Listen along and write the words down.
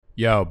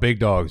Yo, big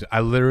dogs, I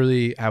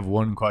literally have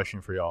one question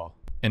for y'all,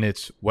 and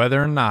it's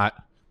whether or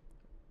not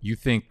you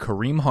think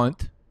Kareem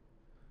Hunt,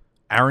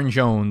 Aaron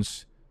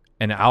Jones,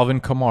 and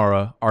Alvin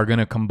Kamara are going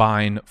to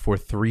combine for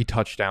 3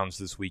 touchdowns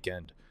this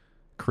weekend.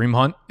 Kareem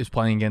Hunt is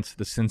playing against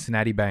the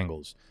Cincinnati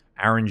Bengals.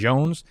 Aaron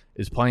Jones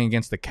is playing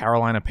against the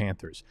Carolina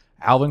Panthers.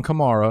 Alvin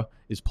Kamara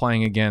is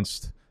playing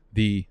against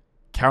the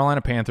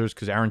Carolina Panthers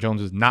because Aaron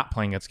Jones is not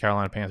playing against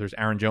Carolina Panthers.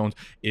 Aaron Jones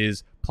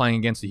is playing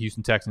against the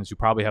Houston Texans, who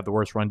probably have the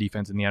worst run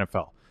defense in the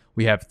NFL.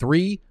 We have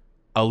 3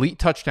 elite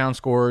touchdown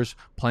scorers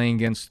playing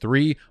against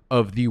 3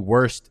 of the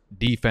worst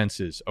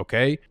defenses,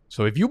 okay?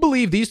 So if you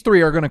believe these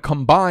 3 are going to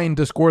combine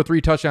to score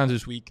 3 touchdowns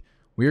this week,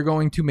 we are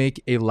going to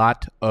make a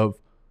lot of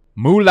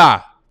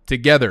moolah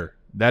together.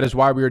 That is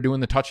why we are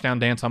doing the touchdown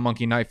dance on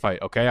Monkey Knife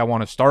Fight, okay? I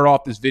want to start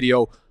off this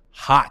video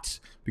hot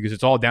because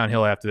it's all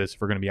downhill after this,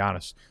 if we're going to be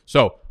honest.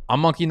 So on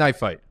Monkey Knife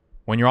Fight,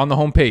 when you're on the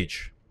home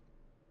page,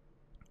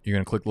 you're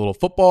going to click the little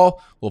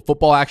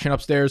football action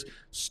upstairs.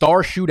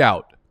 Star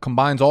Shootout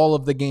combines all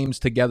of the games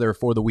together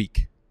for the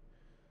week,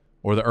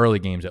 or the early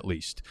games at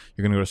least.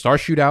 You're going to go to Star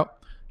Shootout.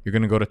 You're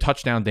going to go to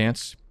Touchdown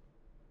Dance,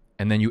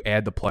 and then you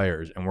add the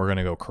players. And we're going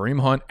to go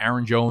Kareem Hunt,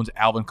 Aaron Jones,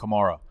 Alvin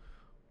Kamara.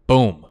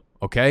 Boom.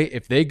 Okay?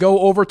 If they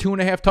go over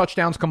 2.5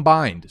 touchdowns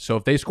combined, so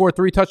if they score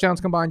 3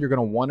 touchdowns combined, you're going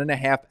to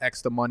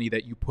 1.5x the money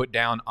that you put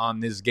down on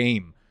this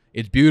game.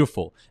 It's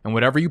beautiful. And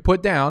whatever you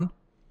put down,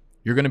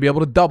 you're going to be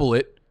able to double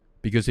it,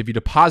 because if you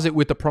deposit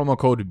with the promo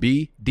code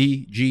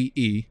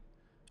BDGE,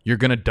 you're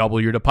going to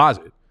double your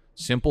deposit.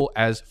 Simple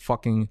as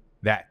fucking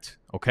that,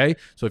 okay?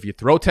 So if you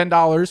throw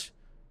 $10,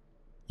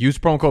 use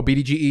promo code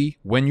BDGE.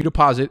 When you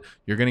deposit,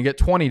 you're going to get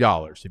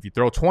 $20. If you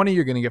throw 20,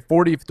 you're going to get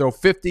 40. If you throw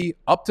 50,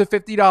 up to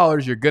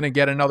 $50, you're going to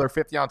get another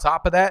 50 on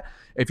top of that.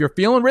 If you're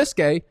feeling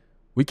risque,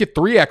 we get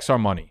 3x our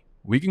money.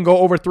 We can go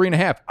over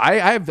 3.5.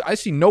 I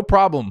see no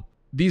problem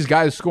these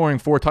guys scoring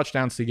 4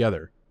 touchdowns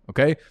together,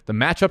 okay? The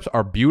matchups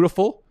are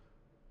beautiful.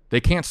 They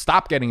can't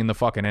stop getting in the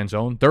fucking end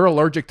zone. They're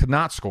allergic to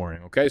not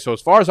scoring, okay? So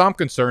as far as I'm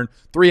concerned,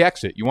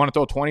 3x it. You want to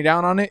throw 20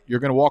 down on it, you're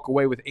going to walk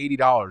away with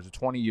 $80. The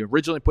 20 you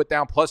originally put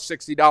down plus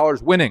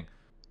 $60 winning.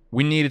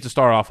 We need it to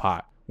start off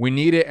hot. We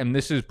need it, and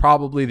this is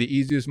probably the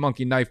easiest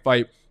Monkey Knife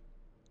Fight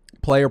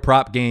player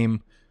prop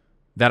game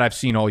that I've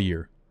seen all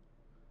year.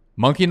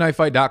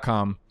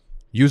 monkeyknifefight.com.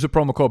 Use the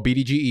promo code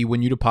BDGE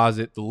when you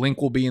deposit. The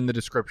link will be in the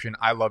description.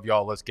 I love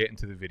y'all. Let's get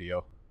into the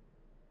video.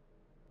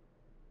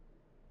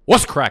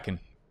 What's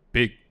cracking?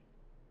 Big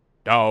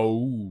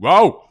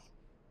oh,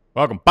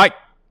 welcome back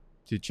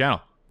to the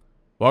channel.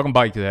 Welcome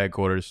back to the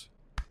headquarters.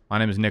 My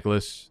name is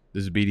Nicholas.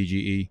 This is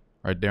BDGE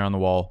right there on the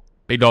wall.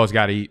 Big dogs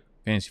gotta eat.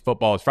 Fantasy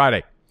football. It's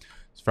Friday.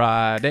 It's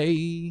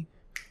Friday.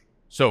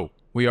 So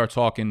we are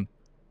talking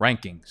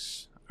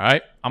rankings. All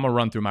right. I'm gonna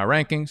run through my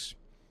rankings,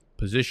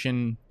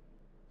 position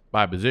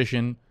by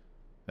position.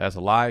 That's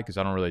a lie because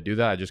I don't really do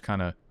that. I just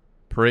kind of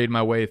parade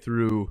my way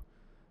through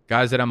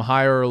guys that I'm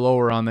higher or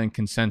lower on than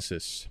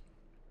consensus.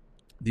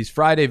 These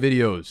Friday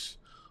videos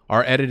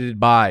are edited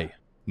by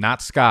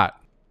not Scott.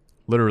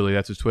 Literally,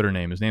 that's his Twitter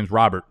name. His name's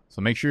Robert.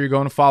 So make sure you're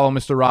going to follow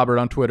Mr. Robert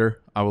on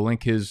Twitter. I will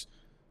link his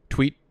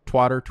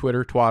Twitter. Put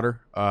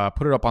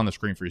it up on the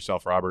screen for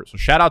yourself, Robert. So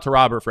shout out to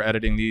Robert for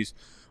editing these.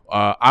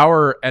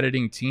 Our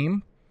editing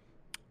team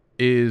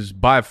is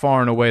by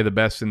far and away the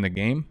best in the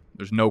game.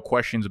 There's no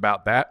questions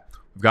about that.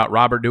 We've got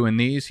Robert doing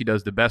these. He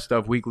does the best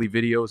of weekly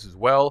videos as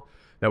well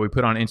that we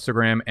put on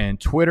Instagram and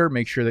Twitter.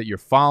 Make sure that you're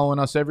following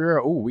us everywhere.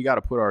 Oh, we got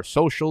to put our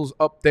socials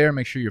up there.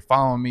 Make sure you're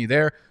following me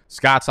there.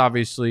 Scott's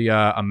obviously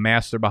a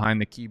master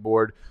behind the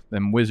keyboard.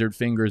 Them wizard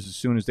fingers, as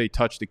soon as they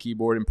touch the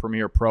keyboard in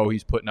Premiere Pro,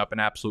 he's putting up an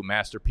absolute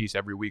masterpiece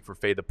every week for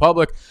Fade the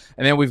Public.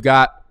 And then we've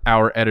got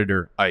our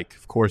editor, Ike,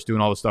 of course,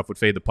 doing all the stuff with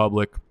Fade the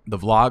Public, the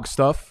vlog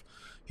stuff.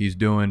 He's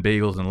doing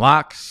Bagels and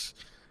Locks.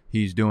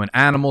 He's doing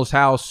Animals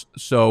House.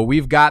 So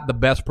we've got the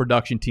best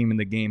production team in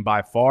the game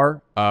by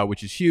far,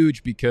 which is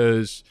huge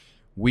because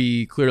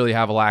we clearly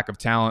have a lack of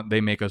talent.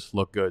 They make us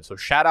look good. So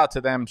shout out to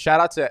them.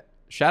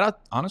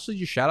 Honestly,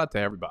 just shout out to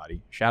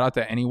everybody. Shout out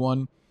to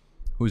anyone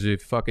who's a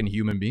fucking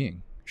human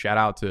being. Shout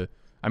out to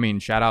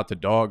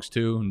dogs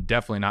too. And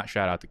definitely not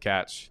shout out to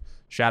cats.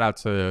 Shout out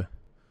to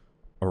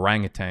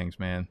orangutans,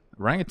 man.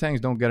 Orangutans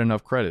don't get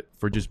enough credit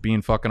for just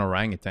being fucking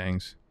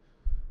orangutans.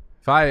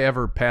 If I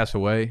ever pass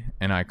away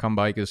and I come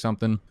back as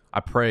something,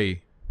 I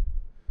pray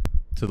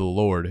to the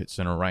Lord it's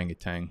an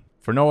orangutan.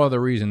 For no other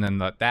reason than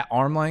that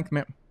arm length,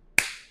 man.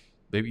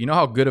 Baby, you know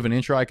how good of an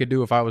intro I could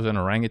do if I was an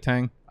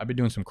orangutan? I'd be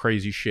doing some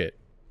crazy shit.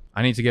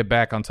 I need to get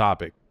back on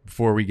topic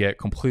before we get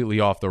completely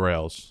off the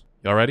rails.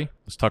 Y'all ready?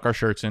 Let's tuck our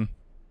shirts in.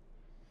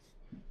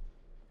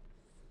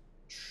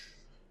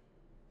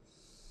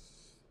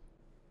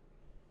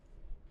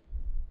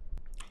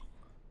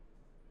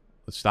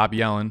 Let's stop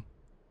yelling.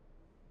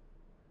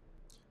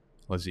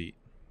 Let's eat.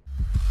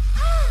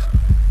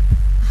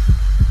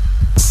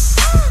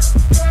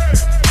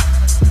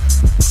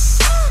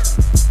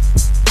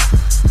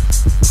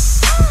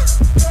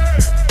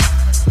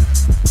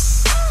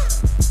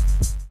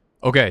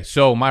 Okay,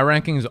 so my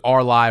rankings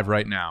are live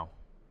right now.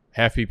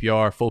 Half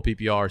PPR, full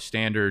PPR,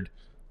 standard,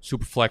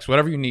 Superflex,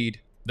 whatever you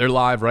need. They're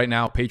live right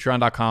now,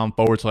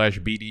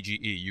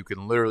 patreon.com/BDGE. You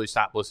can literally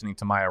stop listening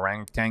to my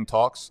orangutan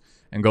talks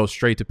and go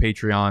straight to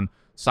Patreon.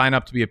 Sign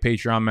up to be a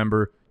Patreon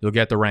member. You'll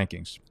get the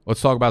rankings.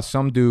 Let's talk about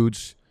some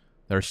dudes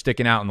that are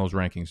sticking out in those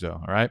rankings,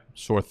 though, all right?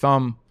 Sore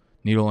thumb,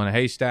 needle in a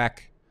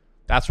haystack.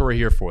 That's what we're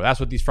here for. That's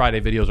what these Friday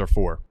videos are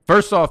for.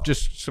 First off,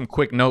 just some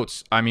quick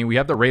notes. I mean, we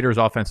have the Raiders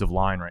offensive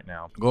line right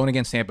now going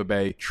against Tampa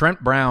Bay.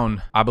 Trent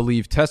Brown, I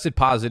believe, tested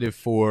positive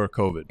for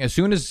COVID. As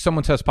soon as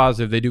someone tests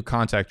positive, they do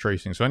contact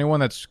tracing. So anyone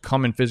that's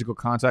come in physical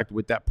contact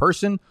with that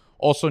person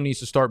also needs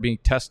to start being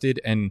tested,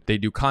 and they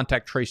do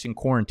contact tracing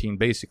quarantine,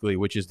 basically,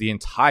 which is the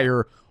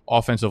entire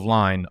offensive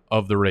line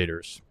of the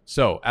Raiders.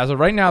 So, as of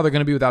right now, they're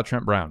going to be without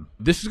Trent Brown.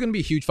 This is going to be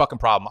a huge fucking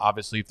problem,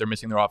 obviously, if they're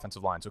missing their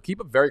offensive line. So,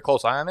 keep a very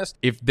close eye on this.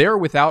 If they're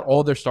without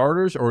all their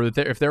starters, or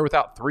if they're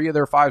without 3 of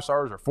their 5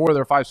 starters, or 4 of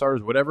their 5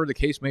 starters, whatever the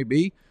case may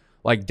be,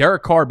 like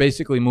Derek Carr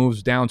basically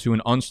moves down to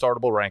an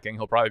unstartable ranking.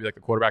 He'll probably be like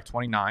a quarterback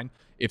 29.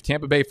 If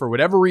Tampa Bay, for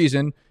whatever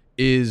reason,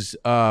 is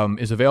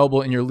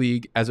available in your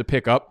league as a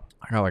pickup,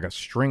 I got like a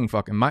string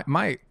fucking...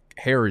 My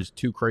hair is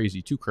too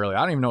crazy, too curly.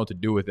 I don't even know what to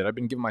do with it. I've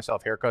been giving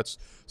myself haircuts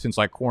since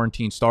like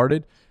quarantine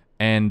started,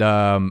 and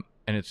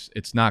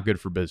it's not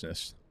good for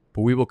business.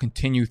 But we will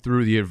continue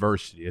through the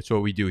adversity. That's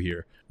what we do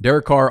here.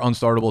 Derek Carr,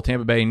 unstartable.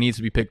 Tampa Bay needs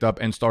to be picked up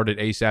and started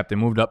ASAP. They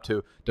moved up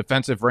to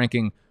defensive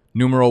ranking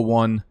numero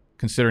 1,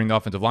 considering the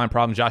offensive line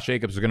problems. Josh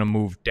Jacobs is going to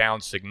move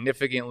down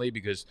significantly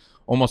because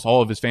almost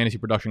all of his fantasy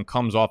production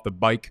comes off the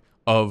bike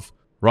of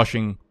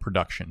rushing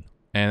production,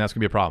 and that's going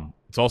to be a problem.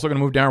 It's also going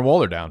to move Darren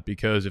Waller down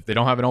because if they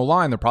don't have an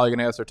O-line, they're probably going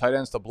to ask their tight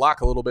ends to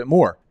block a little bit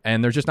more.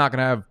 And they're just not going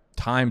to have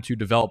time to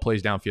develop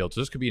plays downfield.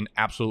 So this could be an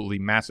absolutely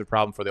massive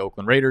problem for the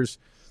Oakland Raiders,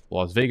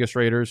 Las Vegas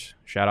Raiders.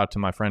 Shout out to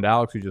my friend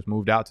Alex, who just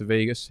moved out to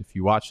Vegas. If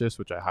you watch this,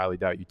 which I highly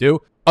doubt you do.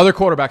 Other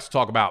quarterbacks to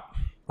talk about.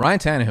 Ryan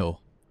Tannehill.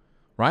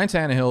 Ryan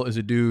Tannehill is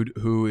a dude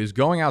who is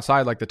going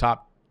outside like the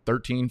top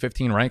 13,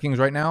 15 rankings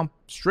right now,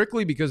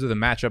 strictly because of the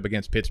matchup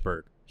against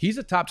Pittsburgh. He's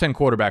a top 10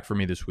 quarterback for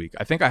me this week.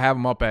 I think I have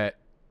him up at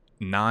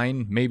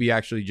 9, maybe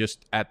actually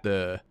just at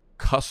the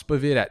cusp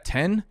of it at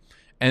 10.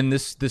 And the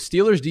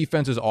Steelers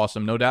defense is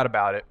awesome, no doubt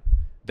about it.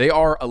 They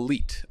are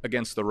elite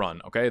against the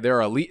run, okay?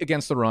 They're elite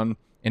against the run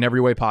in every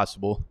way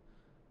possible.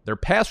 Their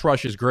pass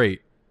rush is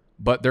great,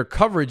 but their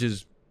coverage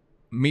is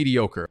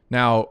mediocre.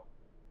 Now,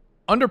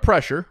 under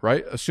pressure,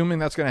 right? Assuming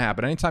that's going to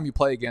happen. Anytime you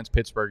play against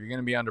Pittsburgh, you're going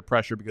to be under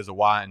pressure because of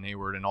Watt and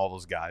Hayward and all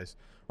those guys.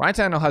 Ryan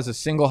Tannehill has the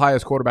single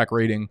highest quarterback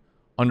rating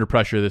under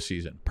pressure this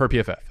season per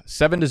PFF.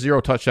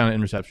 7-0 touchdown to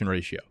interception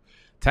ratio.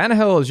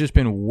 Tannehill has just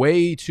been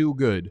way too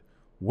good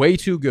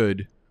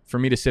for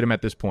me to sit him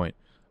at this point.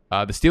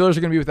 The Steelers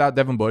are going to be without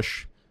Devin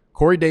Bush.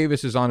 Corey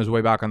Davis is on his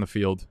way back on the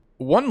field.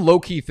 One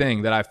low-key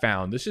thing that I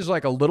found, this is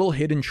like a little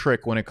hidden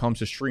trick when it comes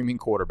to streaming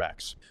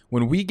quarterbacks.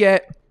 When we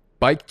get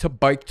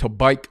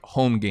bike-to-bike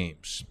home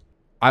games,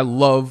 I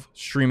love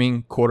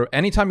streaming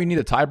anytime you need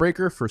a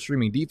tiebreaker for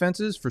streaming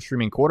defenses, for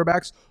streaming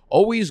quarterbacks,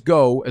 always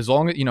go, as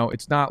long as,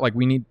 it's not like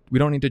we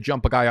don't need to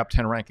jump a guy up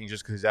 10 rankings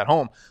just because he's at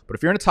home. But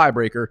if you're in a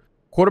tiebreaker,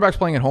 quarterbacks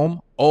playing at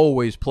home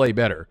always play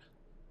better.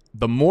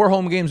 The more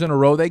home games in a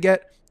row they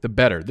get, the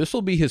better. This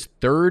will be his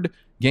 3rd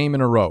game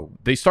in a row.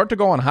 They start to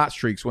go on hot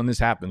streaks when this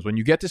happens. When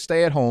you get to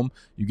stay at home,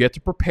 you get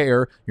to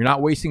prepare. You're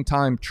not wasting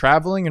time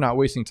traveling. You're not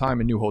wasting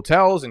time in new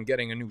hotels and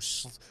getting a new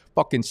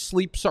fucking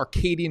sleep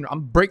circadian.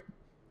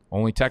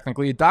 Only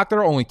technically a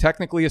doctor, only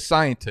technically a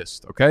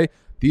scientist, okay?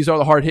 These are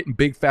the hard-hitting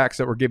big facts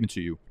that were given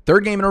to you.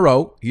 3rd game in a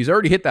row, he's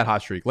already hit that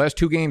hot streak. Last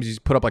 2 games, he's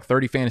put up like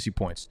 30 fantasy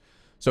points.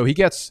 So he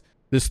gets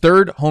this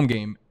 3rd home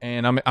game,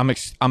 and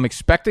I'm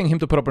expecting him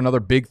to put up another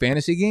big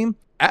fantasy game.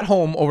 At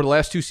home, over the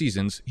last 2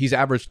 seasons, he's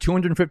averaged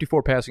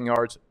 254 passing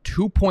yards,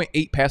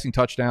 2.8 passing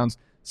touchdowns,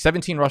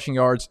 17 rushing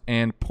yards,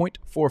 and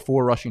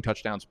 0.44 rushing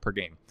touchdowns per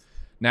game.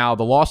 Now,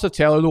 the loss of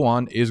Taylor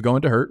Lewan is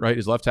going to hurt, right?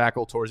 His left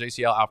tackle tore his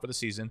ACL out for the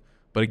season.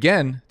 But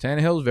again,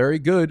 Tannehill is very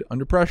good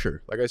under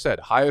pressure. Like I said,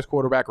 highest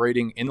quarterback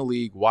rating in the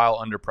league while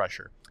under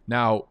pressure.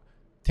 Now,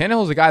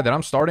 Tannehill is a guy that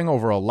I'm starting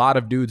over a lot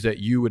of dudes that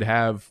you would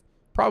have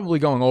probably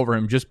going over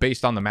him just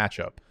based on the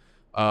matchup.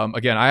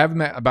 Again, I have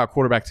him at about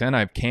quarterback 10. I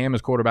have Cam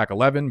as quarterback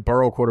 11,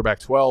 Burrow quarterback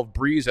 12,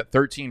 Breeze at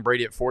 13,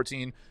 Brady at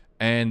 14.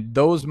 And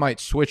those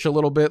might switch a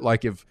little bit.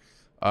 Like if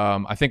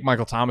I think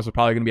Michael Thomas is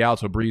probably going to be out,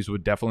 so Breeze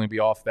would definitely be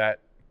off that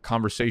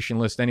conversation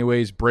list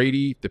anyways.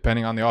 Brady,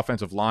 depending on the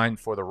offensive line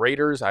for the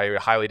Raiders, I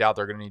highly doubt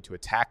they're going to need to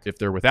attack if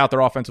they're without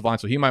their offensive line,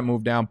 so he might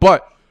move down.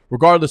 But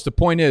regardless, the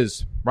point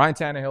is, Ryan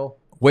Tannehill,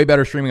 way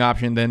better streaming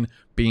option than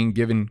being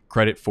given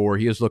credit for.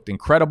 He has looked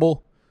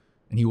incredible,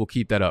 and he will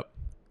keep that up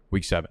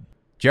week 7.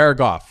 Jared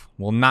Goff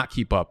will not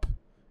keep up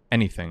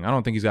anything. I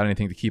don't think he's got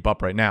anything to keep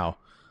up right now.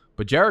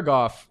 But Jared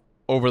Goff,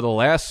 over the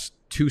last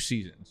 2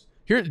 seasons,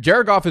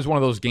 Jared Goff is one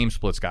of those game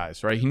splits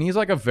guys, right? He needs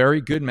like a very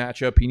good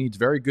matchup. He needs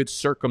very good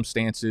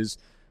circumstances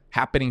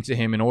happening to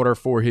him in order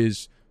for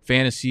his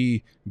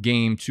fantasy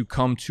game to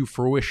come to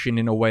fruition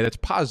in a way that's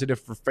positive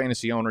for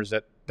fantasy owners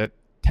that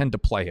tend to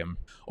play him.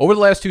 Over the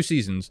last 2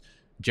 seasons,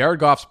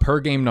 Jared Goff's per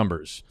game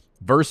numbers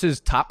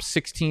versus top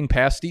 16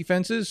 pass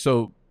defenses,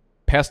 so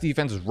pass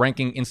defense is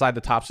ranking inside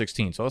the top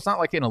 16. So it's not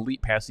like an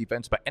elite pass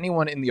defense, but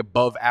anyone in the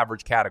above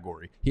average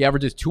category. He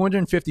averages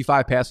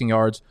 255 passing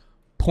yards,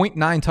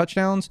 0.9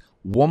 touchdowns,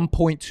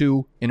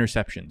 1.2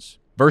 interceptions.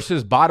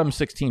 Versus bottom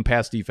 16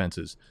 pass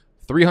defenses,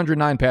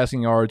 309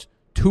 passing yards,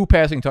 2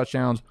 passing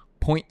touchdowns,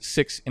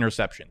 0.6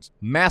 interceptions.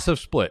 Massive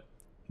split.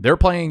 They're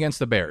playing against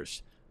the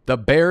Bears. The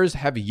Bears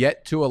have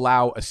yet to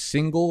allow a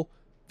single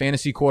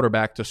fantasy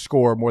quarterback to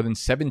score more than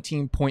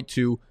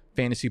 17.2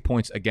 fantasy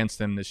points against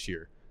them this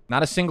year.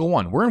 Not a single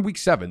one. We're in week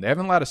 7. They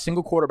haven't allowed a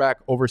single quarterback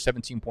over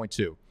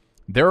 17.2.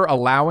 They're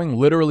allowing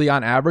literally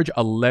on average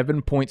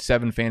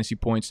 11.7 fantasy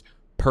points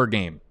per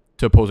game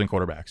to opposing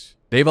quarterbacks.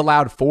 They've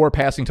allowed 4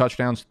 passing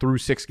touchdowns through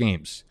 6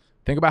 games.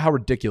 Think about how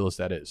ridiculous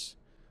that is.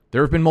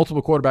 There have been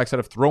multiple quarterbacks that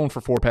have thrown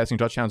for 4 passing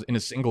touchdowns in a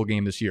single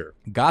game this year.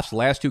 Goff's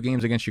last 2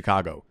 games against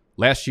Chicago.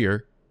 Last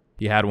year,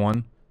 he had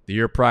one. The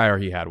year prior,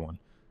 he had one.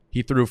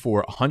 He threw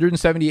for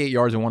 178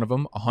 yards in one of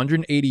them,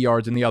 180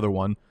 yards in the other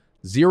one,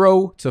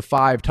 0 to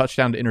 5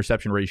 touchdown to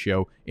interception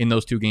ratio in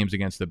those 2 games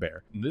against the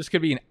Bears. This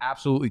could be an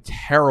absolutely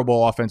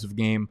terrible offensive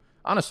game,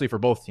 honestly, for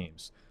both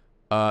teams.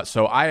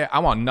 So I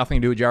want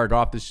nothing to do with Jared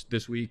Goff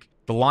this week.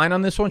 The line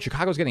on this one,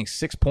 Chicago's getting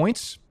 6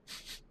 points.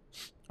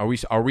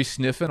 Are we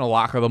sniffing a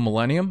lock of the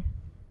millennium?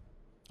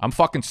 I'm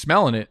fucking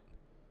smelling it.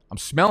 I'm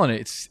smelling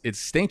it. It's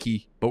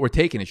stinky, but we're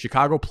taking it.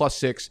 Chicago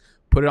 +6.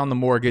 Put it on the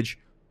mortgage.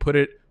 Put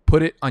it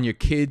on your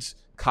kids'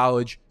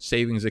 college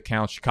savings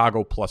account.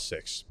 Chicago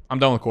 +6. I'm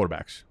done with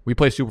quarterbacks. We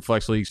play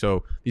Superflex League,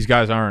 so these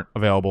guys aren't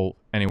available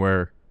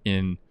anywhere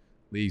in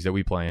leagues that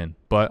we play in.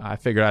 But I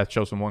figured I'd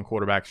show some one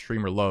quarterback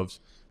streamer loves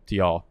to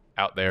y'all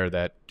out there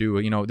that do,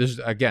 this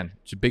is, again,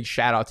 it's a big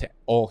shout out to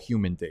all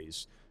human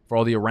days. For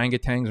all the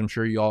orangutans, I'm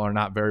sure y'all are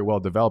not very well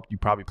developed. You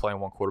probably play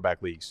in one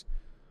quarterback leagues.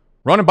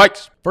 Running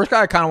bikes. First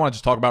guy I kind of want to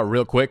just talk about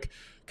real quick,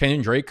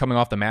 Kenyon Drake coming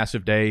off the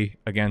massive day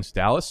against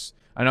Dallas.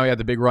 I know he had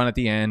the big run at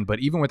the end, but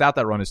even without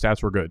that run, his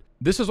stats were good.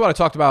 This is what I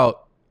talked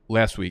about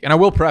last week. And I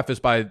will preface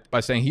by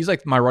saying he's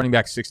like my running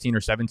back 16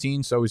 or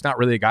 17, so he's not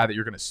really a guy that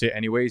you're going to sit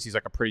anyways. He's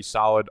like a pretty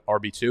solid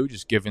RB2,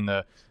 just given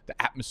the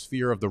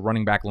atmosphere of the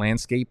running back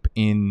landscape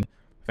in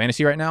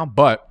fantasy right now.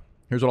 But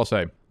here's what I'll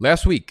say.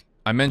 Last week,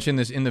 I mentioned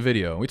this in the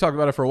video. We talked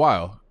about it for a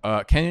while.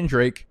 Kenyon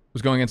Drake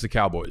was going against the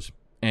Cowboys.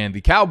 And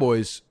the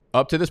Cowboys,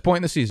 up to this point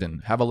in the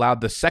season, have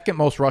allowed the 2nd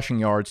most rushing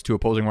yards to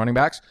opposing running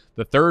backs,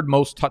 the 3rd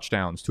most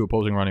touchdowns to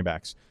opposing running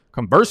backs.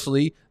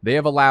 Conversely, they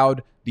have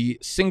allowed the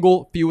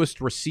single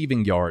fewest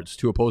receiving yards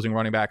to opposing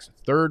running backs,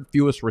 3rd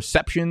fewest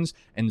receptions,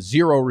 and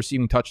 0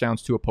 receiving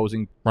touchdowns to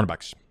opposing running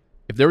backs.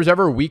 If there was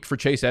ever a week for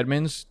Chase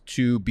Edmonds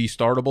to be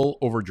startable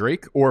over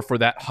Drake, or for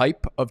that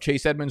hype of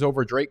Chase Edmonds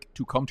over Drake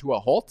to come to a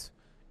halt,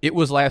 it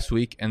was last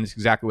week, and it's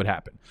exactly what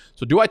happened.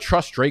 So do I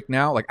trust Drake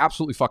now? Like,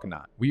 absolutely fucking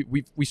not.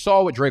 We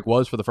saw what Drake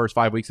was for the first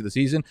 5 weeks of the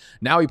season.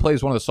 Now he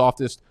plays one of the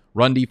softest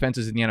run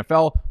defenses in the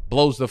NFL,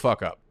 blows the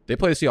fuck up. They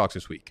play the Seahawks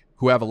this week,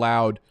 who have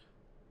allowed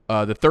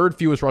the 3rd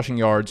fewest rushing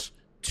yards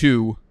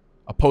to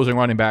opposing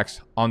running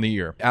backs on the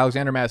year.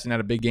 Alexander Mattison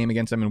had a big game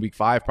against them in week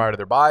 5 prior to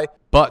their bye.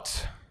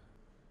 But,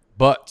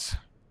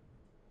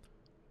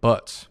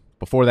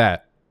 before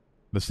that,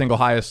 the single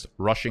highest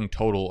rushing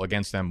total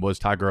against them was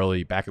Ty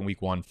Gurley back in week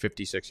 1,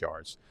 56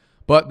 yards.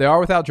 But they are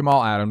without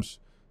Jamal Adams,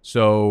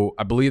 so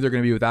I believe they're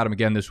going to be without him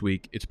again this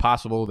week. It's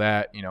possible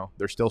that,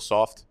 they're still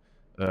soft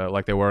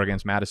like they were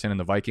against Madison and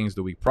the Vikings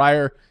the week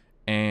prior.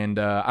 And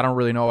I don't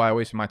really know why I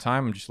wasted my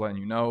time. I'm just letting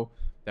you know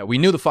that we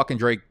knew the fucking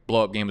Drake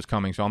blow-up game was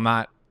coming, so I'm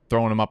not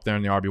throwing him up there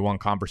in the RB1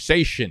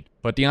 conversation.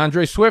 But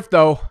DeAndre Swift,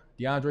 though.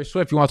 DeAndre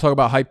Swift, you want to talk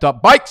about hyped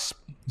up bikes?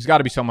 He's got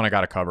to be someone I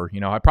got to cover.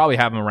 I probably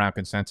have him around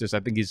consensus. I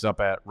think he's up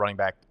at running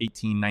back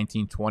 18,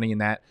 19, 20 in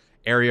that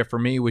area for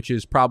me, which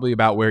is probably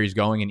about where he's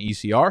going in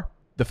ECR.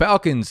 The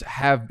Falcons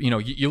have,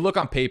 you look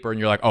on paper and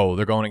you're like, oh,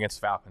 they're going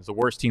against the Falcons, the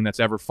worst team that's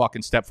ever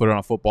fucking stepped foot on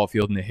a football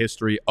field in the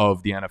history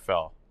of the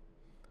NFL.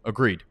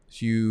 Agreed.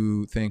 So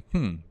you think,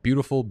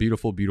 beautiful,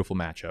 beautiful, beautiful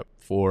matchup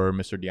for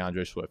Mr.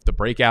 DeAndre Swift. The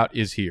breakout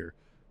is here.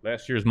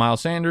 Last year's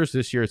Miles Sanders.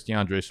 This year it's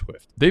DeAndre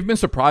Swift. They've been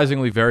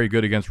surprisingly very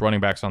good against running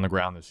backs on the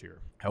ground this year.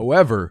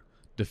 However,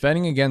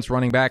 defending against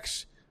running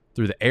backs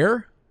through the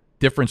air,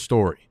 different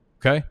story,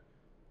 okay?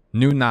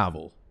 New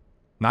novel.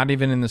 Not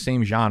even in the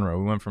same genre.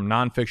 We went from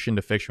nonfiction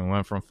to fiction. We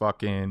went from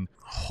fucking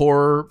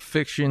horror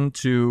fiction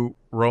to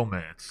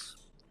romance.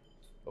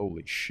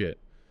 Holy shit.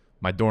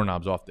 My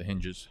doorknob's off the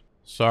hinges.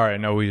 Sorry, I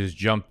know we just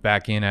jumped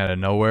back in out of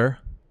nowhere.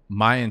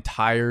 My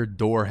entire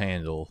door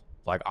handle,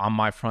 like on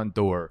my front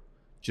door,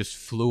 just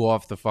flew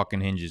off the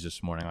fucking hinges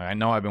this morning. Like, I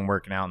know I've been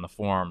working out and the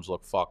forearms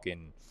look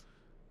fucking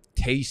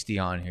tasty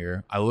on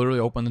here. I literally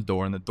opened the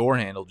door and the door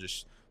handle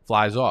just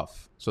flies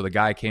off. So the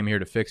guy came here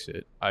to fix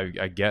it.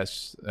 I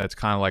guess that's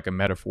kind of like a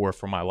metaphor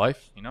for my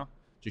life,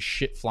 just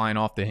shit flying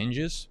off the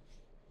hinges.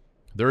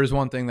 There is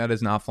one thing that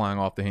is not flying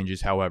off the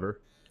hinges, however.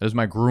 That is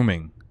my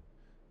grooming.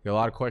 Got a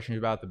lot of questions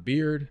about the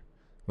beard.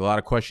 A lot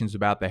of questions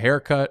about the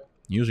haircut.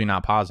 Usually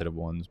not positive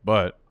ones,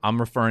 but I'm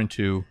referring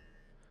to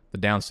the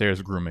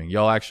downstairs grooming.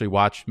 Y'all actually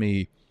watched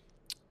me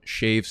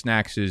shave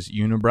Snacks'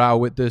 unibrow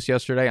with this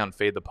yesterday on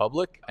Fade the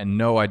Public. And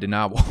no, I did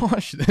not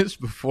wash this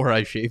before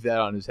I shaved that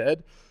on his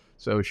head.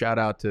 So shout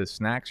out to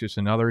Snacks. Just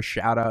another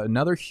shout out,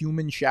 another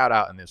human shout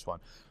out in this one.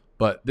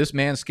 But this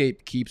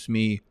Manscaped keeps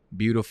me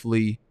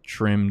beautifully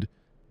trimmed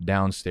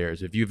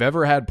downstairs. If you've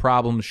ever had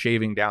problems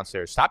shaving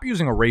downstairs, stop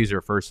using a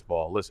razor, first of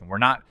all. Listen, we're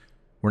not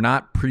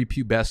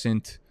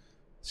prepubescent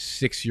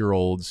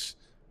 6-year-olds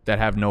that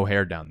have no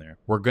hair down there.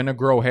 We're going to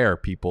grow hair,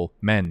 people,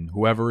 men,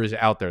 whoever is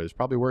out there. This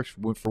probably works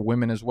for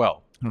women as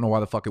well. I don't know why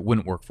the fuck it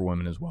wouldn't work for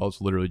women as well. It's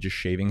literally just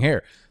shaving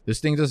hair. This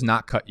thing does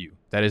not cut you.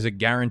 That is a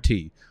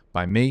guarantee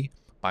by me,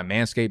 by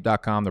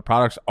Manscaped.com. The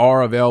products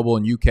are available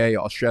in UK,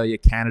 Australia,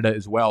 Canada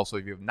as well. So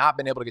if you have not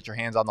been able to get your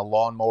hands on the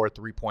Lawnmower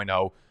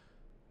 3.0,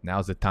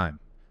 now's the time.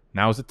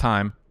 Now is the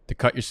time to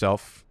cut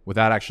yourself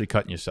without actually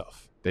cutting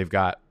yourself. They've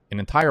got an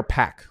entire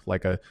pack,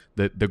 like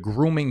the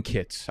grooming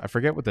kits. I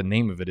forget what the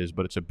name of it is,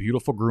 but it's a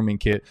beautiful grooming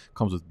kit.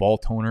 Comes with ball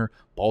toner,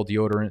 ball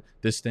deodorant,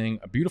 this thing,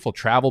 a beautiful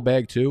travel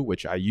bag too,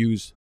 which I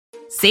use.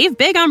 Save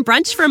big on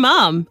brunch for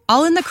mom,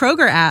 all in the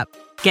Kroger app.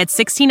 Get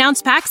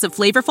 16-ounce packs of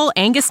flavorful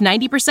Angus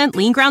 90%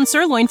 lean ground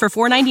sirloin for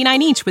 $4.99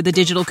 each with a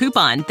digital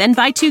coupon. Then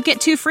buy 2, get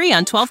 2 free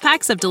on 12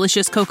 packs of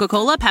delicious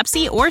Coca-Cola,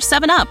 Pepsi, or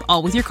 7-Up,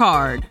 all with your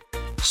card.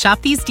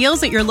 Shop these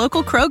deals at your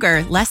local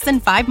Kroger, less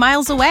than 5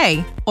 miles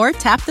away. Or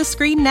tap the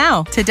screen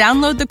now to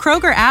download the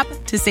Kroger app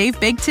to save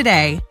big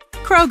today.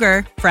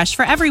 Kroger, fresh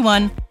for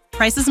everyone.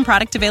 Prices and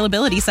product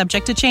availability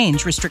subject to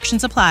change.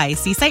 Restrictions apply.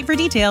 See site for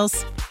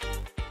details.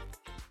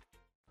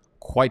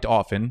 Quite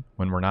often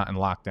when we're not in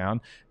lockdown.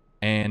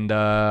 And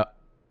I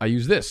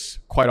use this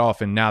quite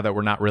often now that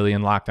we're not really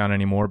in lockdown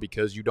anymore,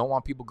 because you don't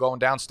want people going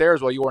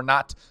downstairs while you are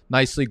not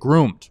nicely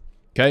groomed.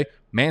 Okay?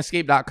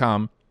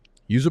 Manscaped.com.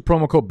 Use the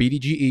promo code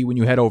BDGE when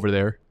you head over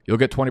there. You'll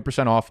get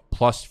 20% off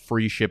plus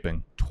free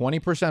shipping.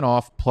 20%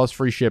 off plus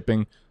free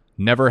shipping.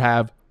 Never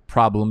have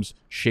problems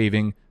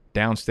shaving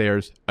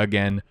downstairs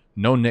again.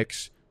 No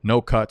nicks,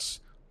 no cuts.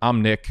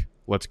 I'm Nick.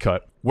 Let's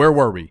cut. Where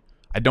were we?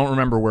 I don't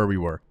remember where we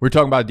were. We're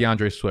talking about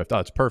DeAndre Swift. Oh,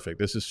 it's perfect.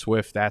 This is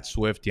Swift. That's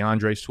Swift.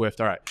 DeAndre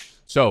Swift. All right.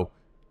 So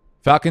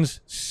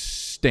Falcons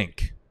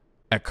stink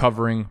at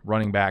covering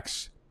running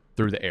backs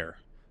through the air.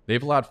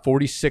 They've allowed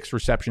 46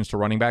 receptions to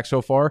running backs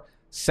so far.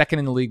 Second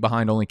in the league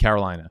behind only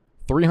Carolina.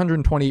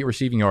 328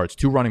 receiving yards,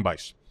 2 running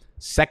backs.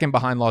 Second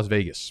behind Las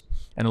Vegas.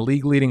 And a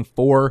league-leading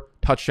 4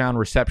 touchdown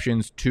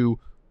receptions, 2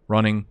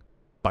 running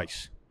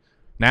backs.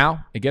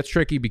 Now, it gets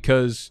tricky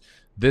because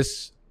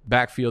this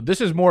backfield,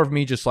 this is more of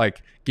me just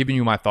like giving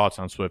you my thoughts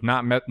on Swift.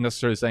 Not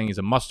necessarily saying he's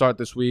a must-start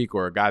this week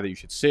or a guy that you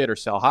should sit or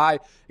sell high.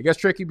 It gets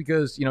tricky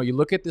because, you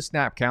look at the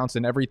snap counts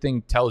and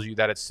everything tells you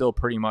that it's still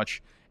pretty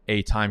much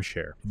a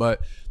timeshare.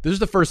 But this is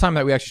the first time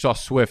that we actually saw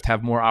Swift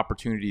have more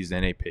opportunities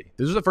than AP.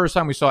 This is the first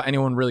time we saw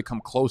anyone really come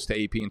close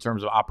to AP in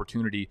terms of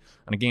opportunity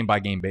on a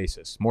game-by-game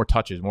basis. More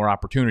touches, more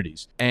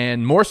opportunities.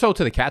 And more so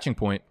to the catching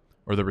point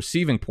or the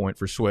receiving point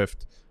for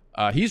Swift,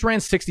 he's ran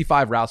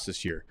 65 routes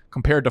this year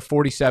compared to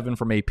 47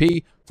 from AP,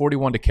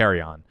 41 to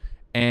Carry-On.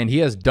 And he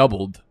has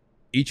doubled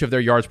each of their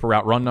yards per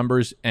route run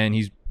numbers, and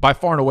he's by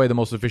far and away the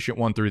most efficient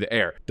one through the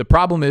air. The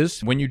problem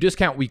is when you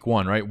discount week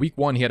 1, right? Week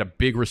 1, he had a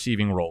big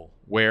receiving role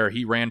where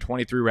he ran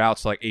 23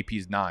 routes like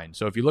AP's 9.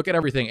 So if you look at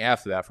everything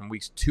after that, from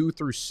weeks 2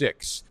 through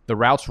 6, the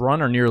routes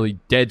run are nearly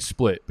dead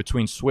split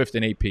between Swift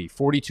and AP,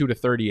 42 to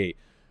 38.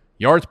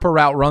 Yards per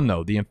route run,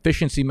 though, the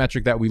efficiency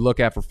metric that we look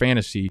at for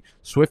fantasy,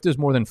 Swift is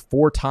more than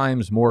 4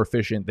 times more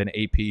efficient than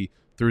AP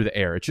through the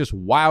air. It's just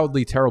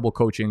wildly terrible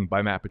coaching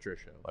by Matt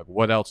Patricia. Like,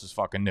 what else is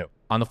fucking new?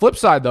 On the flip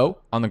side, though,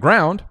 on the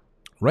ground,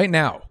 right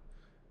now,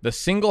 the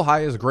single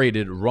highest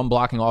graded run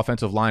blocking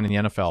offensive line in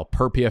the NFL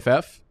per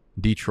PFF,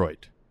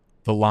 Detroit.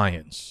 The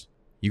Lions.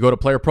 You go to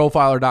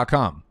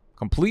playerprofiler.com.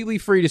 Completely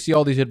free to see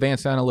all these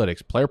advanced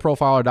analytics.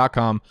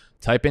 Playerprofiler.com.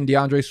 Type in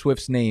DeAndre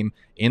Swift's name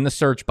in the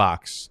search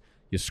box.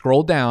 You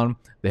scroll down.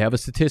 They have a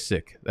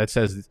statistic that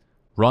says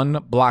run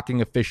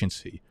blocking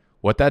efficiency.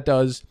 What that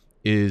does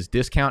is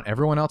discount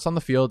everyone else on the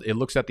field. It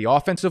looks at the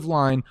offensive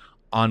line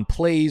on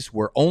plays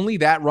where only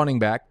that running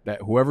back,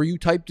 that whoever you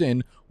typed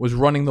in, was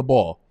running the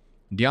ball.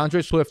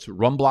 DeAndre Swift's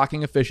run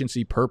blocking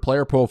efficiency per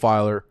Player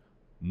Profiler,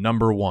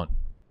 number 1.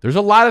 There's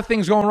a lot of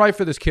things going right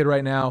for this kid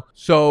right now.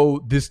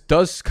 So this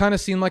does kind of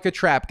seem like a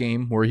trap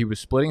game where he was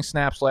splitting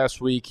snaps last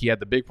week. He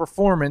had the big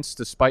performance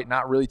despite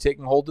not really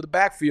taking hold of the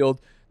backfield.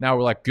 Now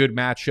we're like, good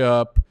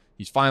matchup.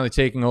 He's finally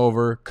taking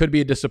over. Could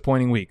be a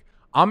disappointing week.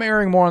 I'm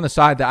erring more on the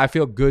side that I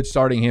feel good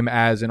starting him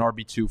as an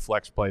RB2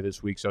 flex play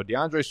this week. So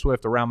DeAndre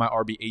Swift around my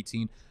RB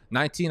 18,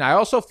 19. I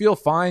also feel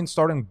fine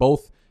starting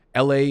both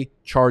LA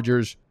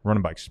Chargers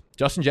running backs.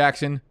 Justin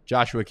Jackson,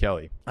 Joshua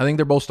Kelly. I think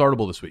they're both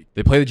startable this week.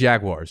 They play the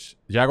Jaguars.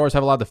 The Jaguars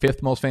have allowed the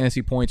 5th most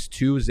fantasy points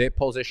to zip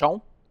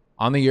position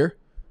on the year.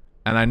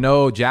 And I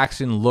know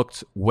Jackson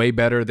looked way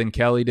better than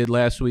Kelly did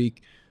last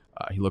week.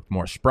 He looked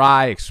more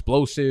spry,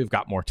 explosive,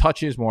 got more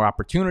touches, more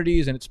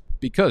opportunities. And it's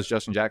because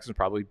Justin Jackson's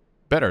probably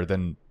better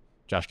than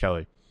Josh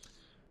Kelly.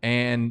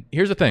 And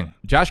here's the thing.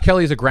 Josh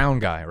Kelly is a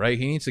ground guy, right?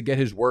 He needs to get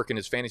his work and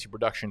his fantasy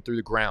production through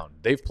the ground.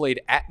 They've played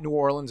at New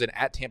Orleans and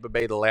at Tampa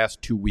Bay the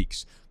last 2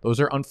 weeks.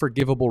 Those are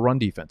unforgivable run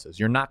defenses.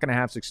 You're not going to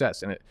have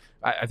success. And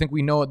I think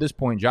we know at this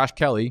point Josh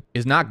Kelly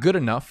is not good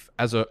enough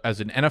as an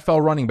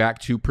NFL running back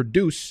to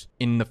produce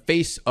in the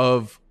face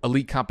of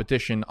elite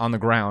competition on the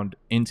ground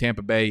in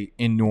Tampa Bay,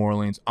 in New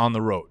Orleans, on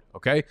the road,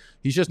 okay?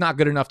 He's just not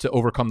good enough to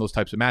overcome those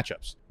types of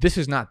matchups. This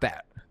is not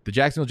that. The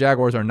Jacksonville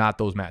Jaguars are not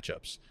those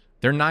matchups.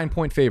 They're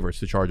 9-point favorites,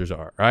 the Chargers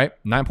are, right?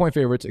 9-point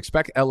favorites.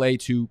 Expect LA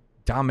to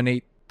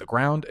dominate the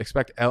ground.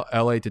 Expect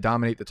LA to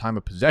dominate the time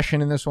of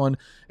possession in this one.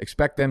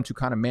 Expect them to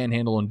kind of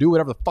manhandle and do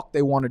whatever the fuck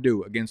they want to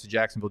do against the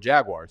Jacksonville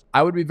Jaguars.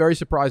 I would be very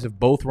surprised if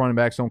both running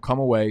backs don't come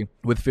away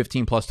with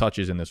 15-plus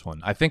touches in this one.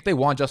 I think they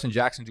want Justin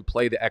Jackson to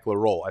play the Eckler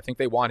role. I think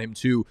they want him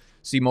to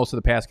see most of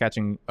the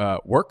pass-catching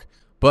work.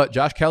 But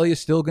Josh Kelly is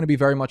still going to be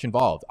very much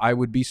involved. I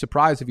would be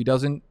surprised if he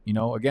doesn't,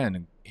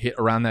 again, hit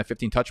around that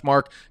 15-touch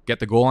mark, get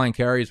the goal line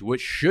carries, which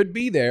should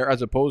be there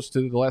as opposed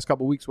to the last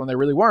couple of weeks when they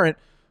really weren't,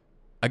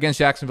 against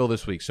Jacksonville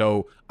this week.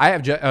 So I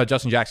have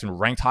Justin Jackson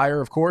ranked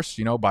higher, of course,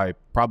 by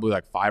probably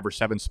like 5 or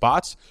 7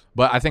 spots.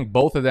 But I think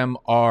both of them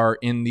are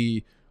in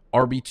the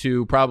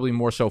RB2, probably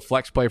more so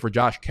flex play for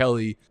Josh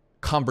Kelly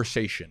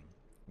conversation.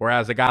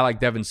 Whereas a guy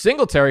like Devin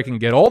Singletary can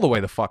get all the way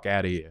the fuck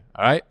out of here.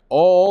 All right?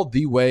 All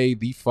the way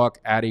the fuck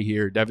out of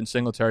here. Devin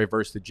Singletary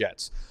versus the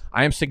Jets.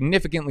 I am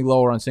significantly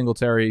lower on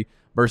Singletary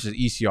versus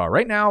ECR.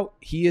 Right now,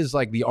 he is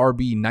like the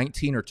RB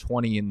 19 or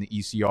 20 in the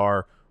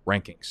ECR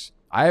rankings.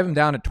 I have him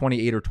down at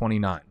 28 or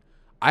 29.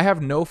 I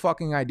have no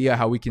fucking idea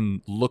how we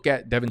can look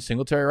at Devin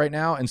Singletary right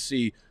now and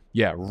see,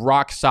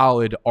 rock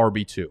solid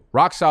RB2.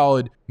 Rock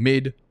solid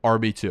mid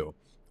RB2.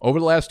 Over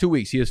the last 2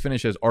 weeks, he has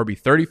finished as RB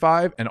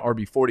 35 and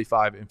RB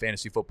 45 in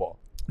fantasy football.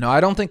 Now,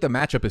 I don't think the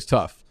matchup is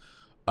tough,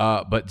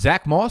 but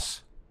Zach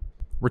Moss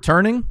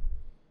returning,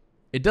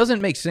 it doesn't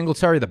make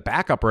Singletary the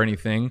backup or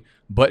anything,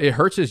 but it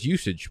hurts his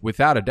usage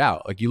without a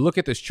doubt. Like, you look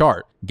at this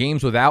chart,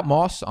 games without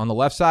Moss on the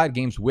left side,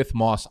 games with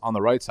Moss on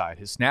the right side.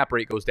 His snap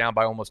rate goes down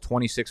by almost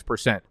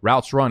 26%.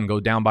 Routes run go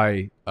down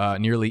by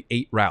nearly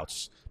 8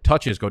 routes.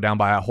 Touches go down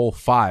by a whole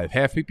 5.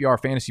 Half PPR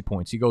fantasy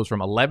points. He goes from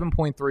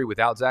 11.3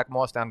 without Zach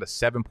Moss down to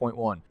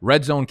 7.1.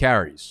 Red zone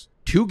carries.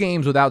 2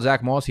 games without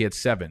Zach Moss, he had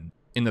 7.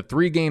 In the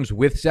 3 games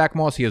with Zach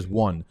Moss, he has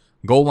 1.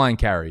 Goal line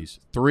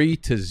carries,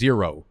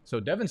 3-0. So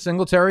Devin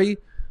Singletary,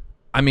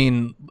 I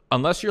mean,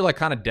 unless you're like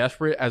kind of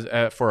desperate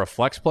as for a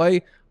flex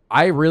play,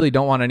 I really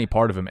don't want any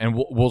part of him. And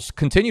we'll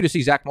continue to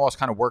see Zach Moss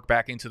kind of work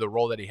back into the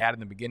role that he had in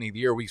the beginning of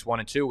the year, weeks 1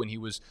 and 2, when he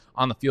was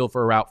on the field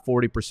for about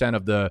 40%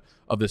 of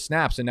the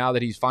snaps. And now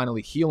that he's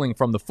finally healing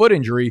from the foot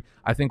injury,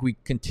 I think we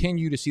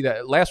continue to see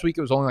that. Last week,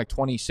 it was only like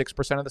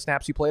 26% of the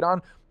snaps he played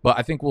on. But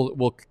I think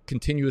we'll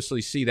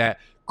continuously see that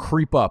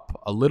creep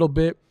up a little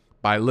bit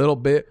by little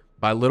bit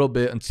by little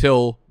bit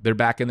until they're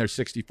back in their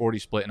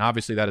 60-40 split. And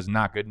obviously, that is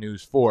not good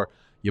news for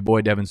your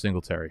boy Devin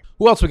Singletary.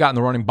 Who else we got in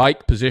the running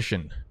back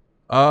position?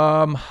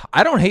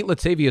 I don't hate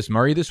Latavius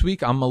Murray this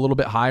week. I'm a little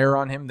bit higher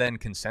on him than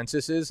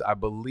consensus is. I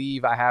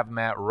believe I have him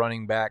at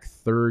running back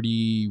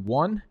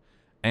 31,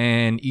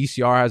 and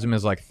ECR has him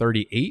as like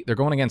 38. They're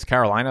going against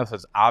Carolina. So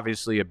it's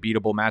obviously a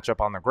beatable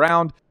matchup on the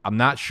ground. I'm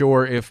not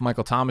sure if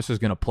Michael Thomas is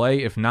going to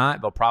play. If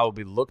not, they'll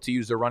probably look to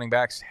use their running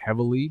backs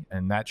heavily,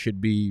 and that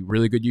should be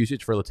really good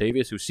usage for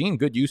Latavius, who's seen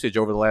good usage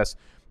over the last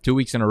 2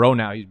 weeks in a row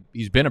now.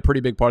 He's been a pretty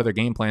big part of their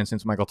game plan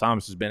since Michael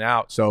Thomas has been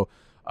out. So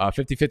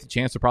 50-50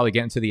 chance to probably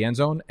get into the end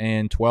zone,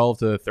 and 12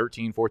 to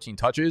 13, 14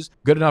 touches.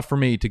 Good enough for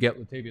me to get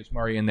Latavius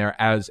Murray in there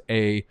as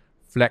a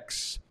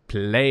flex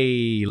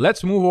play.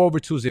 Let's move over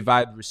to the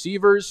wide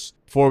receivers.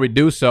 Before we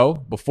do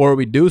so,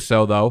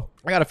 though,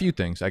 I got a few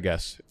things, I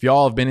guess. If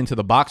y'all have been into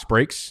the box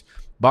breaks,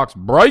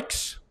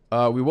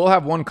 we will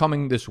have one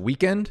coming this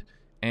weekend,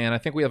 and I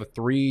think we have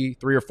three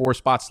or four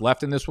spots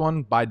left in this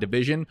one by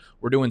division.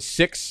 We're doing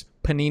 6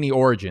 Panini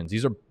Origins.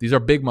 These are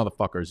big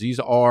motherfuckers. These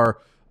are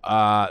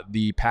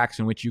the packs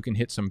in which you can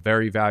hit some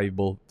very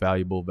valuable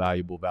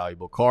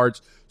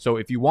cards. So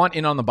if you want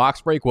in on the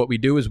box break, what we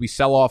do is we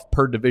sell off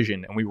per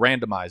division and we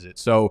randomize it.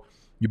 So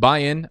you buy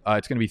in,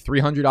 it's going to be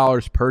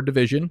 $300 per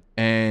division,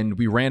 and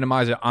we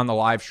randomize it on the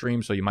live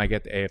stream. So you might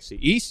get the AFC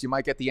East, you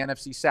might get the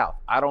NFC South.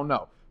 I don't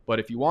know. But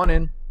if you want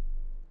in,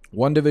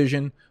 one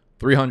division,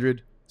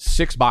 300,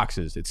 6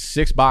 boxes. It's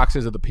 6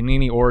 boxes of the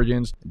Panini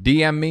Origins.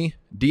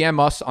 DM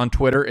us on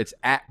Twitter. It's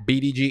at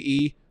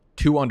BDGE.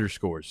 2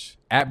 underscores.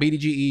 At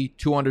BDGE,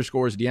 2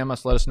 underscores. DM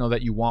us, let us know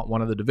that you want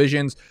one of the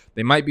divisions.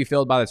 They might be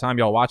filled by the time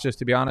y'all watch this,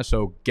 to be honest,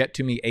 so get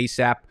to me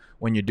ASAP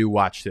when you do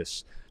watch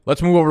this.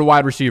 Let's move over to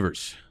wide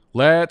receivers.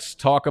 Let's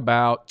talk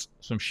about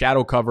some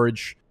shadow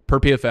coverage per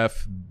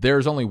PFF.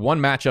 There's only one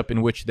matchup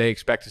in which they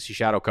expect to see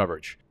shadow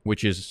coverage,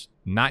 which is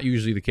not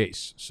usually the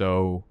case.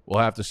 So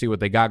we'll have to see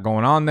what they got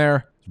going on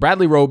there. It's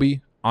Bradley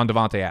Roby on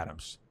Devontae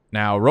Adams.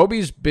 Now,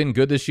 Roby's been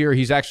good this year.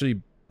 He's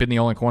actually been the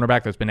only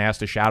cornerback that's been asked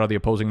to shadow the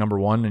opposing number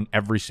 1 in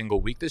every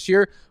single week this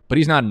year, but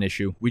he's not an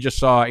issue. We just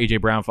saw A.J.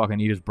 Brown fucking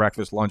eat his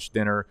breakfast, lunch,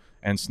 dinner,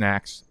 and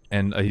snacks,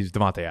 and he's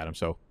Devontae Adams,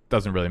 so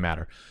doesn't really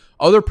matter.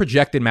 Other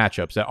projected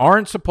matchups that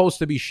aren't supposed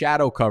to be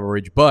shadow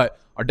coverage, but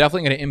are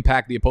definitely going to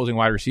impact the opposing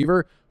wide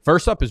receiver.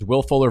 First up is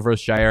Will Fuller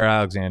versus Jair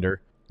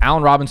Alexander,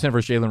 Allen Robinson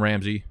versus Jalen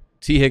Ramsey,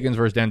 T. Higgins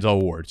versus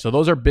Denzel Ward. So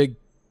those are big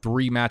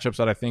 3 matchups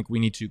that I think we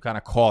need to kind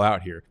of call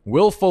out here.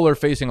 Will Fuller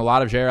facing a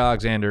lot of Jair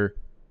Alexander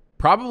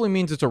probably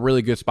means it's a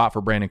really good spot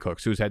for Brandon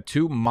Cooks, who's had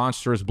 2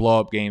 monstrous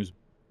blow-up games,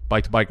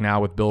 bike-to-bike now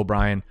with Bill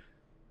O'Brien.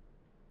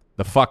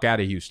 The fuck out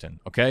of Houston,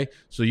 okay?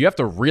 So you have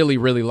to really,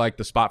 really like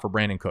the spot for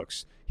Brandon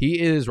Cooks. He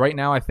is right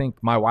now, I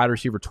think, my wide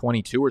receiver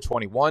 22 or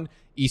 21.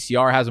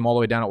 ECR has him all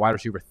the way down at wide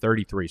receiver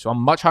 33. So I'm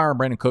much higher on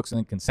Brandon Cooks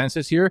than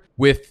consensus here.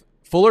 With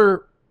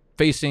Fuller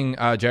facing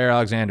Jair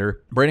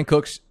Alexander, Brandon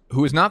Cooks,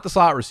 who is not the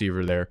slot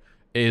receiver there,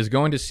 is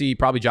going to see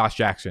probably Josh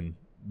Jackson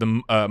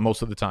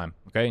most of the time.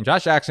 Okay, and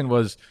Josh Jackson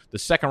was the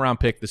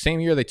 2nd-round pick. The same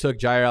year they took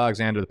Jair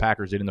Alexander, the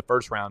Packers did in the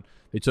 1st round.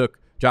 They took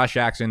Josh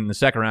Jackson in the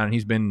 2nd round, and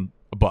he's been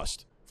a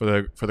bust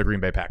for the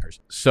Green Bay Packers.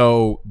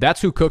 So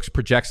that's who Cooks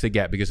projects to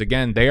get because,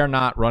 again, they are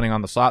not running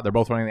on the slot. They're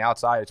both running the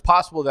outside. It's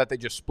possible that they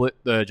just split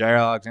the Jair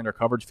Alexander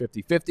coverage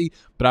 50-50,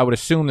 but I would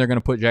assume they're going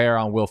to put Jair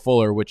on Will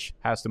Fuller, which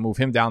has to move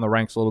him down the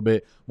ranks a little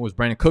bit, moves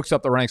Brandon Cooks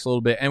up the ranks a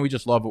little bit, and we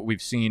just love what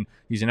we've seen.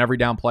 He's an every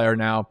down player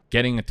now,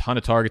 getting a ton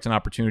of targets and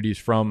opportunities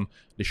from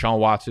Deshaun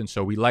Watson,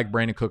 so we like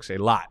Brandon Cooks a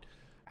lot.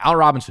 Allen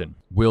Robinson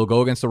will go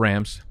against the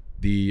Rams.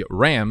 The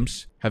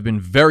Rams have been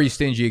very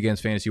stingy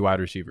against fantasy wide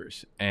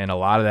receivers, and a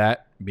lot of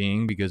that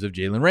being because of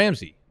Jalen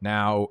Ramsey.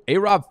 Now,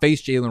 A-Rob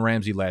faced Jalen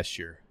Ramsey last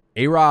year.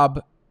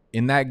 A-Rob,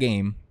 in that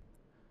game,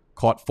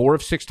 caught 4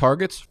 of 6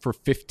 targets for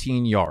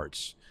 15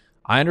 yards.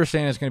 I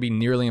understand it's going to be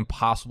nearly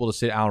impossible to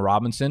sit Allen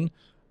Robinson,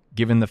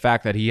 given the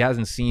fact that he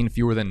hasn't seen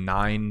fewer than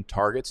 9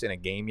 targets in a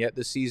game yet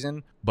this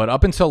season. But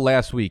up until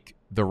last week,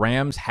 the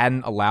Rams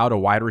hadn't allowed a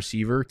wide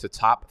receiver to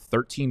top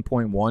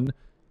 13.1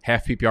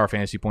 half PPR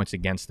fantasy points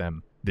against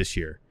them this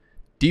year.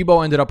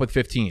 Debo ended up with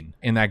 15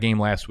 in that game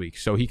last week,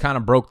 so he kind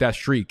of broke that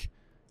streak.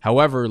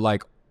 However,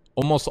 like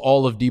almost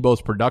all of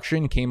Debo's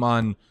production came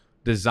on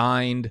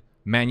designed,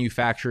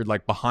 manufactured,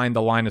 like behind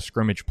the line of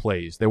scrimmage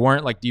plays. They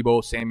weren't like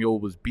Debo Samuel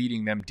was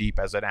beating them deep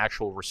as an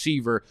actual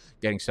receiver,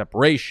 getting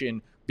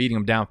separation, beating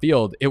them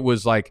downfield. It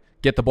was like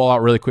get the ball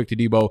out really quick to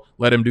Debo,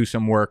 let him do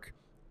some work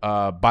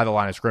by the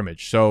line of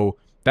scrimmage. So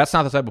that's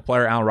not the type of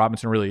player Allen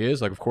Robinson really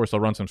is. Like, of course, they'll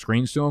run some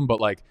screens to him, but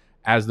like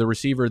as the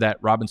receiver that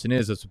Robinson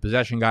is, as a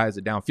possession guy, as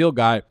a downfield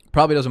guy,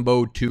 probably doesn't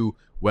bode too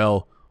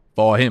well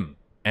for him.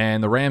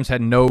 And the Rams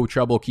had no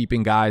trouble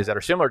keeping guys that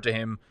are similar to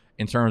him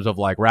in terms of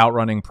like route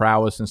running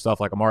prowess and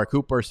stuff like Amari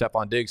Cooper,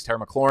 Stephon Diggs, Terry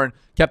McLaurin,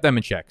 kept them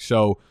in check.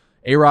 So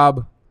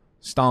A-Rob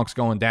stonks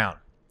going down.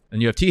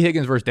 And you have T.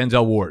 Higgins versus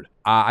Denzel Ward.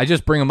 I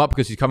just bring him up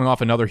because he's coming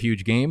off another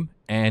huge game,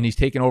 and he's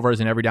taken over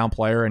as an every down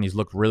player, and he's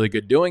looked really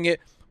good doing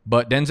it.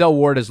 But Denzel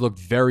Ward has looked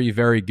very,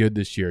 very good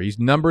this year. He's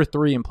number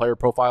 3 in Player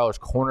Profiler's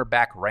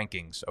cornerback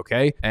rankings,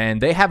 okay?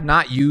 And they have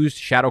not used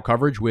shadow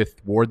coverage with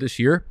Ward this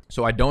year,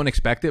 so I don't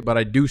expect it, but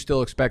I do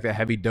still expect a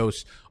heavy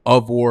dose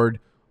of Ward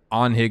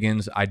on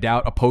Higgins. I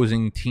doubt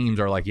opposing teams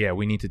are like, yeah,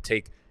 we need to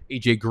take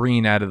AJ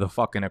Green out of the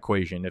fucking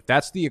equation. If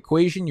that's the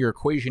equation, your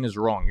equation is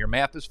wrong. Your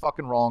math is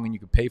fucking wrong, and you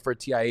can pay for a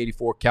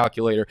TI-84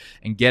 calculator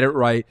and get it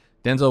right.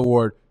 Denzel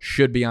Ward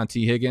should be on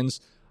T.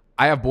 Higgins.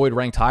 I have Boyd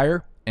ranked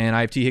higher, and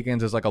I have T.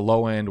 Higgins as like a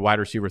low-end wide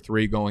receiver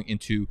 3 going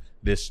into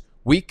this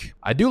week.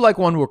 I do like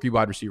one rookie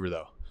wide receiver,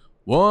 though.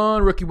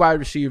 One rookie wide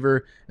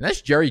receiver, and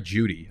that's Jerry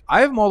Jeudy.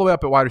 I have him all the way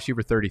up at wide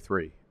receiver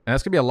 33. And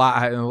that's going to be a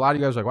lot. And a lot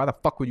of you guys are like, why the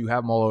fuck would you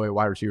have him all the way at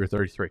wide receiver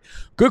 33?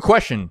 Good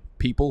question,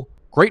 people.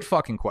 Great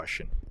fucking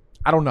question.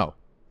 I don't know.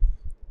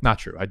 Not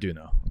true. I do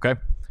know. Okay.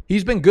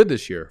 He's been good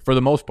this year for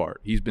the most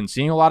part. He's been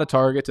seeing a lot of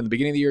targets. In the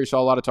beginning of the year, he saw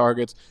a lot of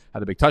targets,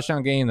 had a big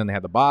touchdown game, then they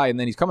had the bye, and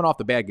then he's coming off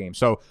the bad game.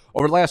 So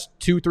over the last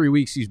 2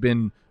 weeks, he's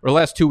been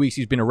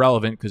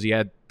irrelevant because he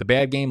had the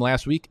bad game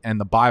last week and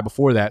the bye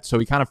before that. So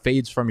he kind of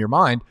fades from your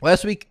mind.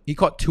 Last week, he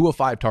caught 2 of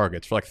 5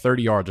 targets for like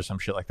 30 yards or some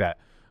shit like that.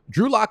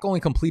 Drew Lock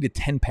only completed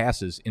 10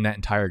 passes in that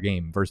entire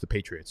game versus the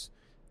Patriots.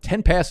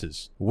 10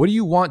 passes. What do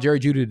you want Jerry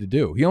Jeudy to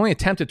do? He only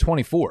attempted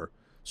 24.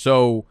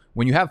 So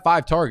when you have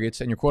 5 targets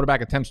and your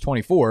quarterback attempts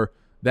 24,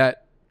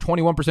 that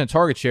 21%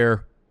 target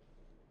share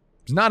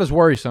is not as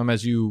worrisome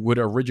as you would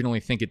originally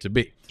think it to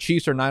be.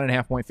 Chiefs are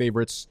 9.5-point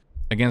favorites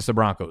against the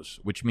Broncos,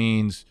 which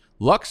means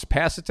Drew Lock's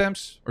pass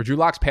attempts,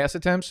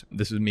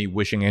 this is me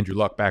wishing Andrew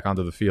Luck back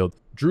onto the field.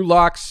 Drew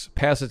Lock's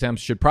pass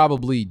attempts should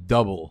probably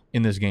double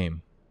in this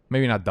game.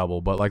 Maybe not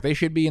double, but like they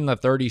should be in the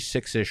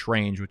 36-ish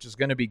range, which is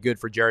going to be good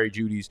for Jerry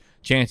Jeudy's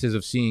chances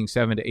of seeing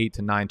 7 to 8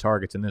 to 9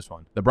 targets in this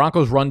one. The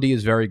Broncos' run D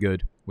is very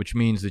good, which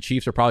means the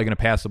Chiefs are probably going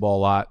to pass the ball a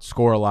lot,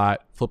 score a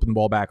lot, flipping the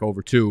ball back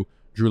over to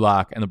Drew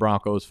Lock and the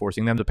Broncos,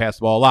 forcing them to pass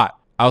the ball a lot.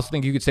 I also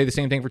think you could say the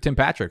same thing for Tim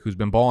Patrick, who's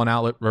been balling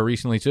out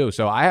recently too.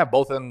 So I have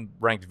both of them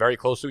ranked very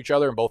close to each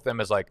other, and both of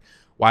them as like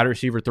wide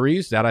receiver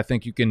 3s that I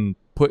think you can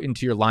put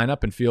into your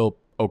lineup and feel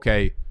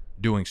okay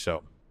doing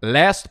so.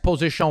 Last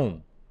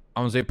position.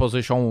 On the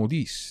position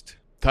list.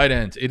 Tight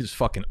ends, it is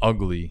fucking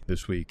ugly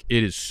this week.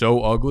 It is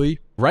so ugly.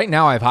 Right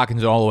now, I have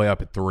Hockenson all the way up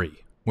at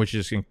 3, which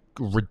is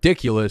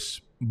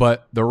ridiculous.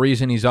 But the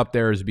reason he's up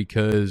there is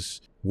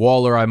because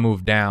Waller, I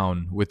moved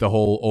down with the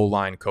whole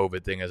O-line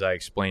COVID thing, as I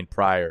explained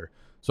prior.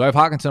 So I have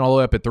Hockenson all the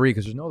way up at 3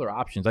 because there's no other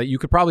options. You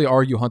could probably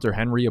argue Hunter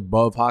Henry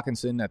above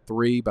Hockenson at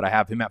 3, but I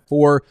have him at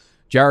 4.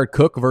 Jared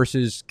Cook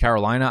versus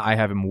Carolina, I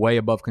have him way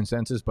above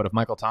consensus. But if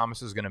Michael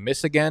Thomas is going to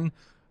miss again,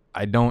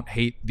 I don't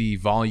hate the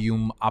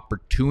volume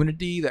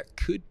opportunity that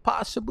could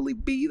possibly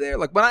be there.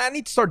 Like, when I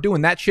need to start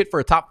doing that shit for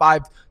a top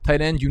 5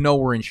 tight end,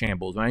 we're in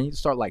shambles. When I need to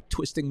start, like,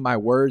 twisting my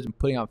words and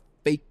putting on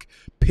fake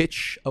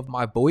pitch of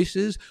my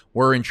voices,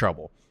 we're in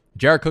trouble.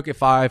 Jared Cook at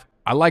 5.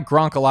 I like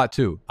Gronk a lot,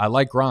 too. I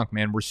like Gronk,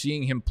 man. We're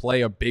seeing him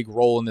play a big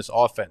role in this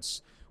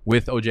offense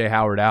with O.J.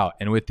 Howard out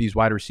and with these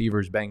wide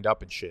receivers banged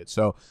up and shit.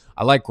 So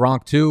I like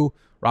Gronk, too.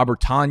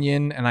 Robert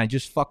Tonyan, and I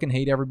just fucking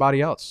hate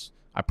everybody else.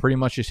 I pretty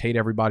much just hate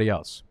everybody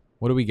else.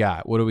 What do we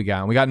got?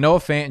 We got Noah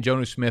Fant and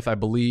Jonnu Smith. I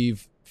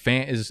believe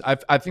Fant is,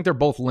 I think they're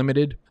both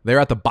limited. They're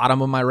at the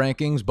bottom of my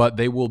rankings, but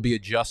they will be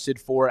adjusted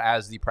for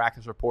as the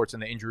practice reports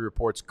and the injury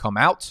reports come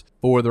out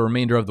for the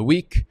remainder of the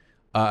week.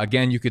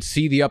 Again, you could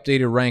see the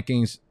updated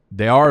rankings.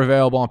 They are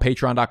available on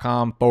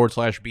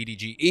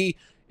patreon.com/BDGE.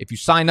 If you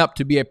sign up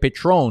to be a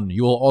patron,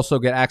 you will also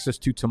get access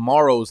to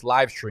tomorrow's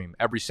live stream.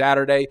 Every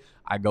Saturday,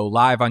 I go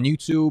live on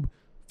YouTube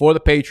for the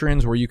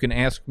patrons where you can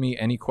ask me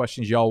any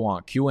questions y'all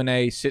want.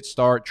 Q&A, sit,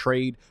 start,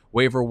 trade,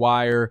 waiver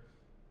wire,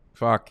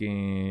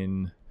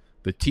 fucking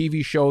the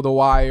TV show The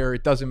Wire.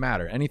 It doesn't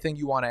matter. Anything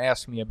you want to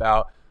ask me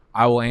about,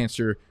 I will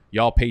answer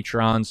y'all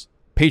patrons.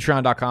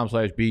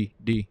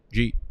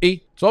 Patreon.com/BDGE.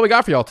 That's all we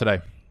got for y'all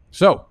today.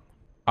 So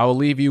I will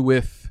leave you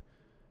with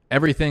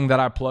everything that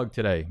I plugged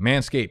today.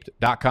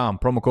 Manscaped.com,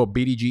 promo code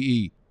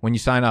BDGE. When you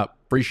sign up,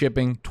 free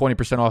shipping,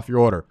 20% off your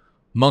order.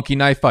 Monkey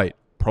Knife Fight,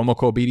 promo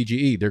code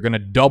BDGE. They're going to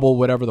double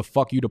whatever the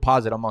fuck you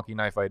deposit on Monkey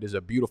Knife Fight. It is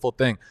a beautiful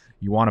thing.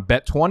 You want to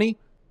bet 20?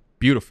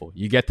 Beautiful.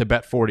 You get to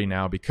bet 40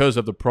 now because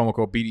of the promo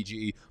code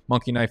BDGE.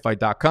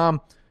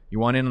 MonkeyKnifeFight.com. You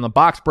want in on the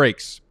box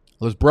breaks?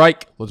 Let's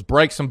break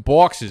some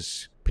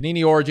boxes.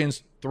 Panini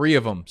Origins, 3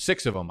 of them,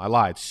 6 of them. I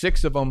lied.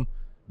 6 of them.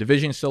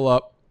 Division still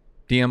up.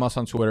 DM us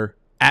on Twitter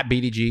at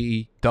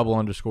BDGE,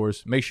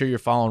 _. Make sure you're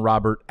following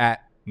Robert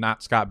at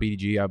not Scott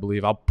BDGE, I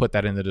believe. I'll put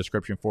that in the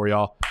description for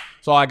y'all.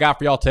 That's all I got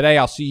for y'all today.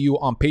 I'll see you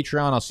on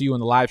Patreon. I'll see you in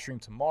the live stream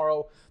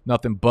tomorrow.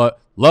 Nothing but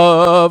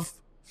love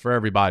for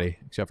everybody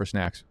except for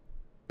snacks.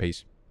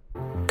 Peace.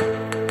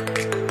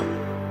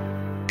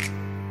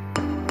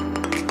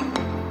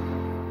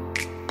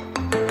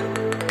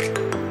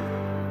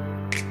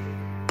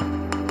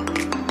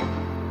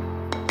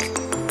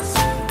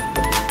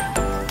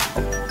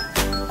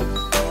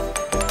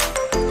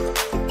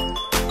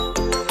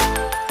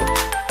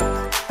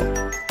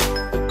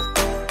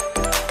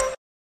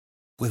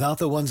 Without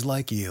the ones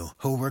like you,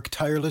 who work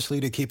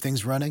tirelessly to keep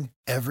things running,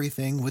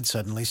 everything would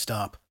suddenly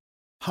stop.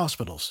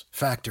 Hospitals,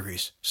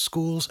 factories,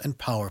 schools, and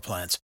power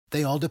plants,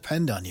 they all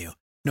depend on you.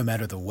 No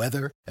matter the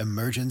weather,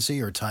 emergency,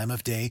 or time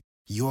of day,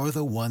 you're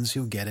the ones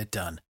who get it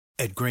done.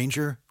 At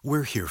Grainger,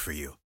 we're here for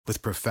you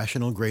with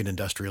professional-grade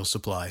industrial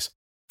supplies.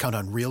 Count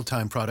on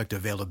real-time product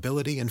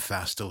availability and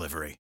fast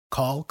delivery.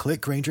 Call,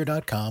 click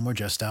Grainger.com, or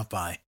just stop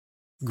by.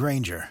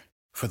 Grainger,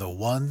 for the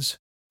ones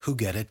who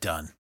get it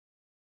done.